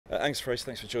Angus, Fraser,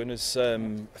 thanks for joining us. A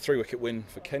 3-wicket win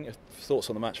for Kent. Your thoughts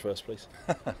on the match first, please?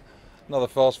 Another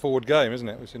fast-forward game, isn't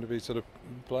it? We seem to be sort of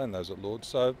playing those at Lord's.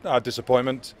 So,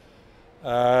 disappointment,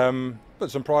 but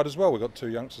some pride as well. We've got two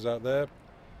youngsters out there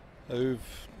who've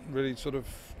really sort of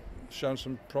shown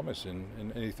some promise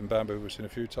in Ethan Bamber, who we've seen a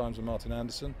few times, and Martin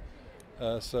Anderson.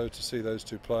 So to see those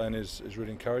two playing is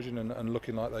really encouraging and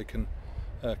looking like they can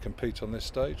compete on this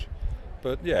stage.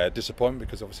 But yeah, disappointment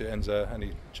because obviously it ends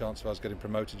any chance of us getting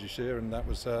promoted this year, and that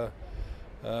was a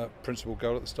principal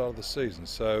goal at the start of the season.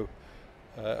 So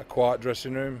a quiet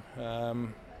dressing room. We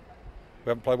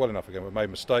haven't played well enough again. We've made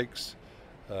mistakes.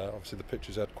 Obviously the pitch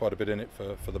has had quite a bit in it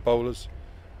for the bowlers,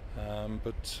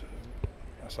 but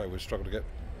I say we've struggled to get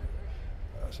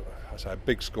a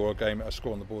big score, a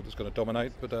score on the board that's going to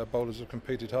dominate. But our bowlers have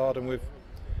competed hard, and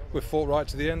we've fought right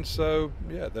to the end. So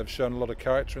yeah, they've shown a lot of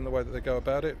character in the way that they go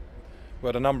about it. We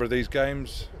had a number of these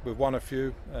games. We've won a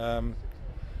few. You're not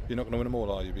going to win them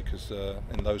all, are you? Because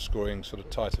in those scoring sort of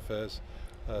tight affairs,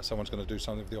 someone's going to do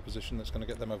something for the opposition that's going to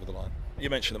get them over the line. You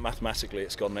mentioned that mathematically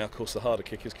it's gone now. Of course, the harder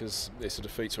kick is because it's a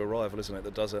defeat to a rival, isn't it,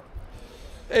 that does it?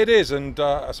 It is, and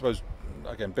I suppose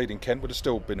again beating Kent would have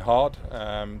still been hard.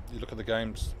 You look at the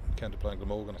games, Kent are playing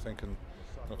Glamorgan, I think, and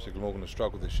obviously Glamorgan have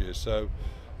struggled this year. So,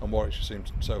 and Warwickshire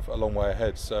seems so a long way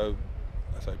ahead. So,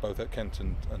 I say both at Kent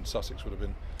and Sussex would have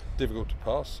been difficult to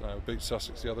pass. We beat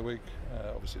Sussex the other week.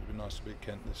 Obviously it'd be nice to beat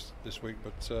Kent this week,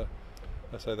 but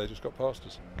I say they just got past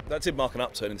us. That did mark an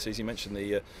upturn in the season. You mentioned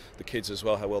the kids as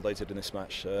well, how well they did in this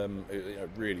match.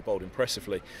 Really bowled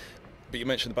impressively. But you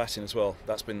mentioned the batting as well.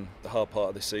 That's been the hard part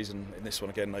of this season. In this one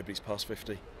again, nobody's past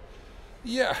 50.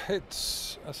 Yeah,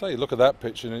 I say look at that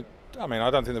pitch, and I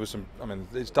don't think there was some.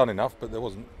 It's done enough, but there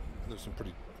was some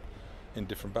pretty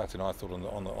indifferent batting, I thought,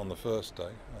 on the first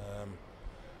day.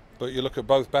 But you look at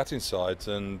both batting sides,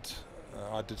 and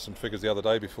I did some figures the other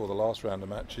day before the last round of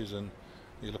matches, and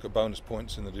you look at bonus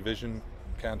points in the division.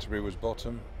 Canterbury was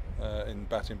bottom in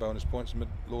batting bonus points, and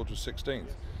Lords was 16th.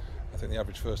 I think the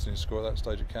average first innings score at that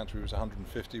stage at Canterbury was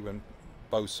 150 when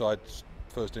both sides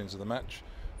first innings of the match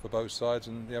for both sides,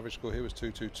 and the average score here was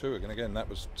 222. Again, that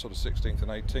was sort of 16th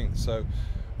and 18th. So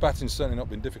batting's certainly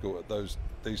not been difficult at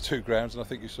these two grounds, and I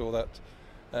think you saw that.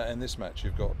 In this match,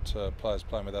 you've got players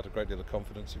playing without a great deal of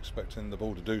confidence, expecting the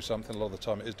ball to do something. A lot of the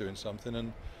time, it is doing something,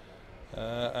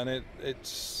 and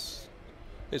it's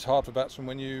hard for batsmen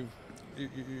when you're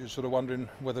sort of wondering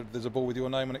whether there's a ball with your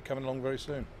name on it coming along very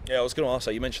soon. Yeah, I was going to ask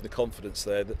that. You mentioned the confidence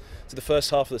there. Did the first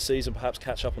half of the season perhaps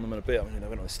catch up on them in a bit? They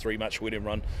went on this 3-match winning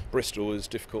run. Bristol was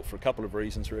difficult for a couple of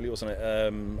reasons, really, wasn't it?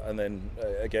 And then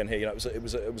again here, it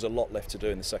was a lot left to do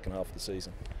in the second half of the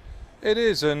season. It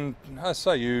is, and I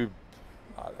say you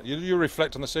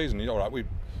reflect on the season. All right, we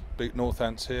beat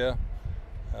Northants here,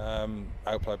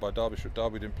 outplayed by Derbyshire at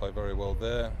Derby. We didn't play very well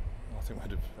there. I think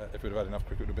if we'd have had enough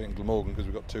cricket, we'd have beaten Glamorgan because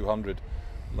we got 200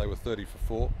 and they were 30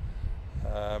 for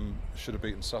 4. Should have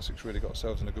beaten Sussex, really got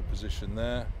ourselves in a good position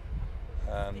there,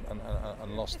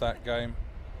 and lost that game.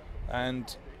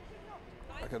 And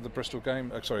the Bristol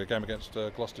game, a game against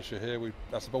Gloucestershire here,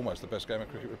 that's almost the best game of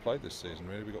cricket we've played this season,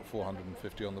 really. We got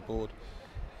 450 on the board.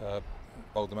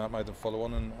 Bowled them out, made them follow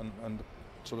on, and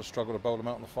sort of struggled to bowl them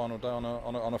out on the final day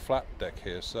on a flat deck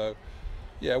here. So,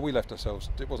 yeah, we left ourselves.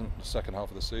 It wasn't the second half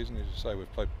of the season. As you say,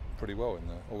 we've played pretty well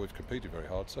we've competed very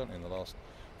hard, certainly in the last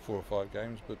 4 or 5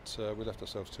 games. But we left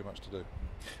ourselves too much to do.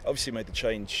 Obviously, made the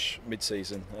change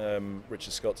mid-season.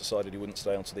 Richard Scott decided he wouldn't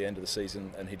stay on to the end of the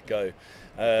season and he'd go.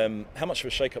 How much of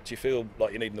a shake-up do you feel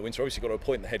like you need in the winter? Obviously, you've got to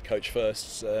appoint the head coach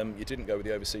first. You didn't go with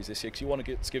the overseas this year because you want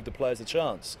to give the players a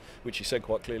chance, which you said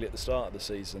quite clearly at the start of the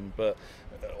season. But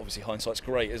obviously, hindsight's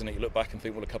great, isn't it? You look back and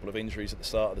think, well, a couple of injuries at the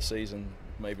start of the season,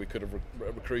 maybe we could have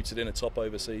recruited in a top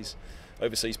overseas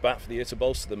bat for the year to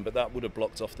bolster them, but that would have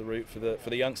blocked off the route for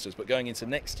the youngsters. But going into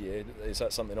next year, is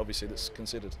that something obviously that's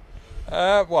considered?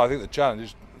 Well, I think the challenge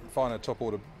is find a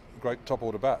great top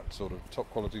order bat, sort of top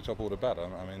quality top order bat.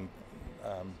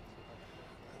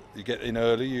 You get in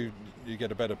early, you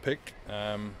get a better pick,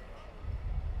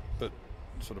 but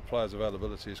sort of players'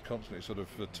 availability is constantly sort of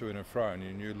to and fro,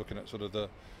 and you're looking at sort of the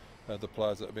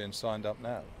players that are being signed up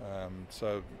now.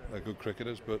 So they're good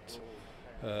cricketers, but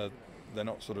they're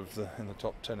not sort of in the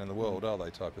top 10 in the world, are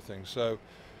they? Type of thing. So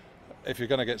if you're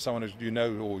going to get someone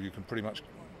who or you can pretty much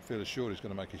feel assured is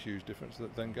going to make a huge difference,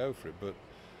 then go for it. But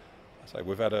I say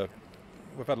we've had a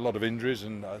lot of injuries,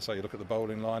 and I say you look at the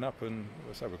bowling lineup, and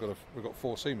I say we've got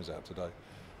 4 seamers out today.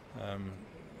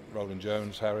 Roland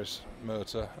Jones, Harris,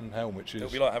 Murtagh and Helm, which is...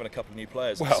 It'll be like having a couple of new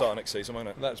players at the start of next season, won't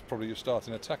it? That's probably your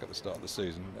starting attack at the start of the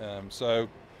season. So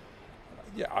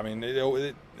Yeah, I mean,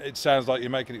 it sounds like you're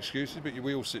making excuses, but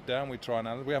we all sit down, we try and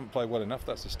analyse. We haven't played well enough,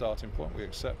 that's the starting point, we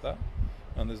accept that.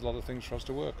 And there's a lot of things for us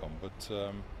to work on,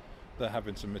 but there have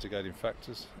been some mitigating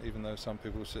factors, even though some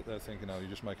people will sit there thinking, oh, you're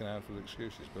just making a handful of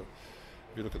excuses. But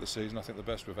if you look at the season, I think the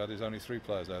best we've had is only 3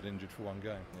 players out injured for 1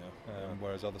 game.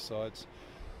 Whereas other sides,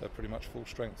 they're pretty much full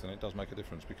strength, and it does make a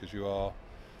difference because you are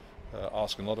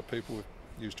asking a lot of people. We've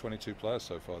used 22 players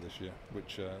so far this year,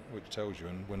 which tells you,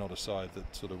 and we're not a side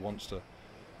that sort of wants to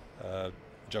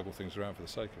juggle things around for the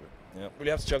sake of it. Yeah. Will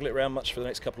you have to juggle it around much for the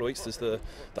next couple of weeks? There's the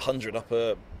 100 up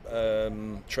at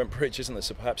Trent Bridge, isn't there?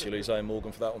 So perhaps you lose Ian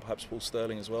Morgan for that one, perhaps Paul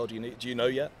Sterling as well. Do you know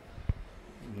yet?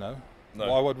 No. No.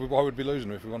 Why would we be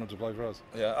losing if we wanted to play for us?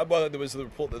 Yeah, well, there was the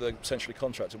report that the essentially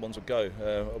contracted ones would go.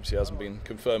 Obviously, it hasn't been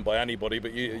confirmed by anybody,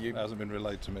 but you it hasn't been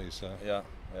relayed to me. So yeah.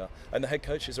 And the head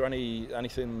coach, is there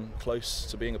anything close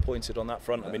to being appointed on that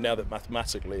front? I mean, now that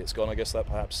mathematically it's gone, I guess that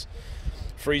perhaps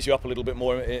frees you up a little bit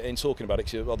more in talking about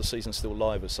it, because the season's still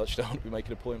live as such. You don't want to be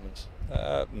making appointments.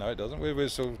 No, it doesn't. We're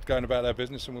still going about our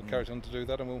business, and we'll carry on to do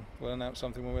that, and we'll announce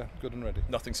something when we're good and ready.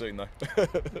 Nothing soon, though.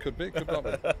 Could not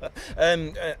be.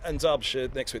 And Derbyshire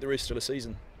next week, there is still a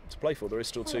season to play for. There is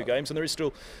still 2 games, and there is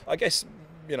still, I guess,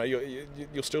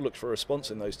 you'll still look for a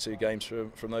response in those 2 games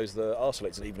from those that are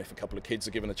selected, even if a couple of kids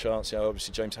are given a chance.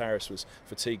 Obviously James Harris was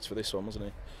fatigued for this one, wasn't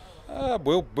he?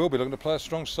 We'll be looking to play a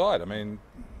strong side. I mean,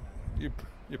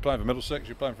 you're playing for Middlesex,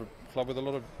 you're playing for a club with a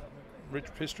lot of rich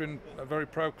history and a very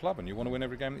proud club, and you want to win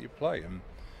every game that you play. And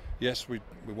yes, we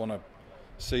want to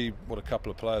see what a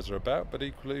couple of players are about, but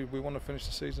equally we want to finish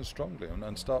the season strongly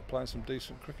and start playing some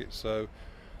decent cricket. So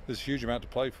there's a huge amount to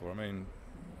play for. I mean,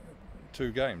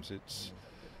 2 games,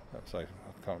 I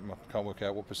can't work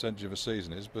out what percentage of a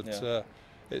season is, but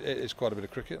it's quite a bit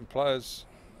of cricket, and players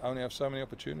only have so many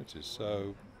opportunities.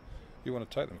 So you want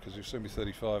to take them because you'll soon be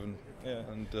 35 and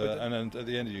at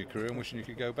the end of your career and wishing you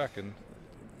could go back, and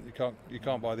you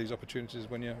can't buy these opportunities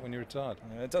when you're retired.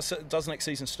 Does next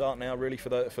season start now really for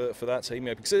that team?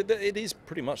 Because it is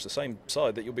pretty much the same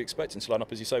side that you'll be expecting to line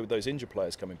up, as you say, with those injured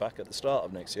players coming back at the start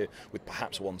of next year, with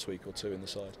perhaps 1 tweak or 2 in the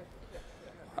side.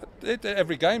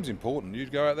 Every game's important. You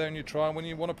go out there and you try, and when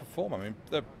you want to perform, I mean,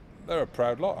 they're a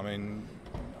proud lot. I mean,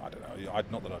 I don't know.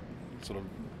 Not that I sort of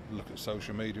look at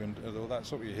social media and all that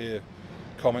sort of. You hear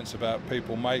comments about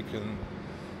people make, and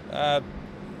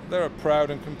they're a proud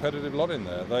and competitive lot in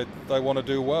there. They want to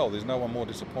do well. There's no one more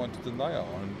disappointed than they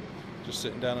are. And just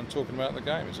sitting down and talking about the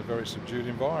game, it's a very subdued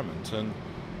environment, and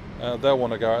they'll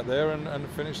want to go out there and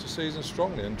finish the season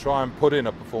strongly and try and put in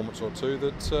a performance or 2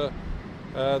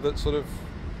 that sort of,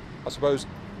 I suppose,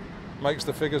 makes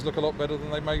the figures look a lot better than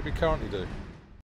they maybe currently do.